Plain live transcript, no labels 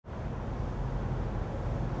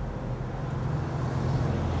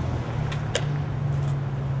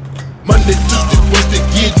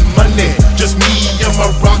money. Just me and my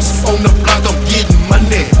rocks on the block, I'm getting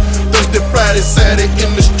money. Thursday, Friday, Saturday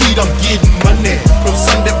in the street, I'm getting money. From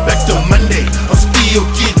Sunday back to Monday, I'm still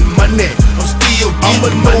getting money. I'm still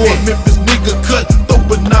getting money. I'm a Memphis nigga cut, though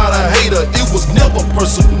but not a hater. It was never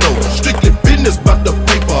personal, strictly business about the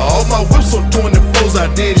paper. All my whips on 24s, I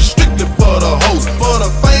did it strictly for the hoes. For the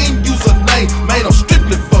fame, use a name, man, I'm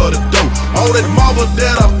strictly for the dough. All that marble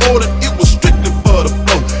that I ordered, it was strictly for the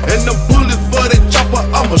flow. And the bullets for that chopper,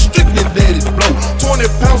 I'ma strictly let it blow. 20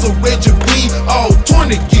 pounds of Reggie B, all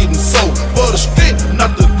 20 getting sold. For the strength,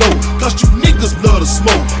 not the low, cause you niggas love to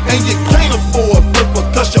smoke. And you can't afford purple,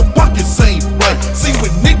 cause your pockets ain't right. See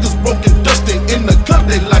with niggas broken, dusty in the cut,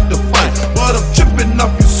 they like to fight. But I'm tripping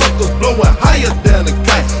off you suckers, blowing higher than a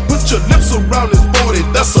kite. Put your lips around this 40,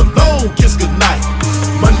 that's a long kiss goodnight.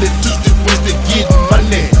 Monday, Tuesday, Wednesday, getting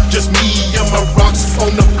money. Just me and my rocks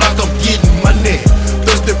on the block, I'm getting money.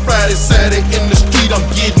 Thursday, Friday, Saturday in the street, I'm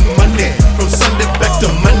getting money. From Sunday back to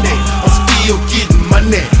Monday, I'm still getting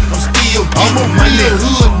money. I'm still getting money. I'm a real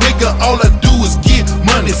hood nigga, all I do is get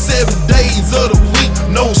money. 7 days of the week,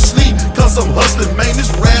 no sleep, cause I'm hustling, man.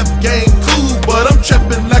 This rap game cool, but I'm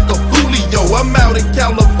trapping like a Julio. I'm out in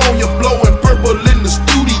California, blowing purple in the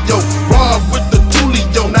studio. Rob with the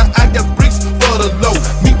Tulio, now I got bricks for the low.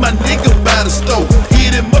 Meet my nigga by the stove,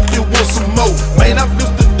 hit him up, you want some more. Man, I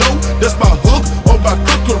feel the dough, that's my hook or my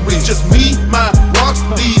cookery. Just me, my rocks,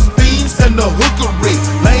 these fiends, and the hookery.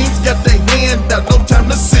 Lanes got their hand out, no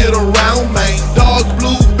time to sit around, man. Dog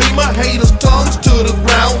blue beam, my haters' tongues to the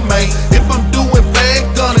ground, man. If I'm doing bad,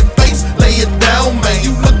 gun and face, lay it down, man.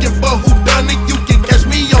 You looking for who done it, you can catch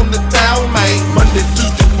me on the town, man. Monday,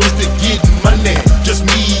 Tuesday, Wednesday, getting money. Just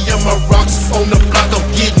me and my rocks on the block, I'm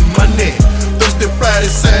getting money. Thursday,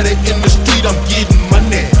 Friday, Saturday in the street, I'm getting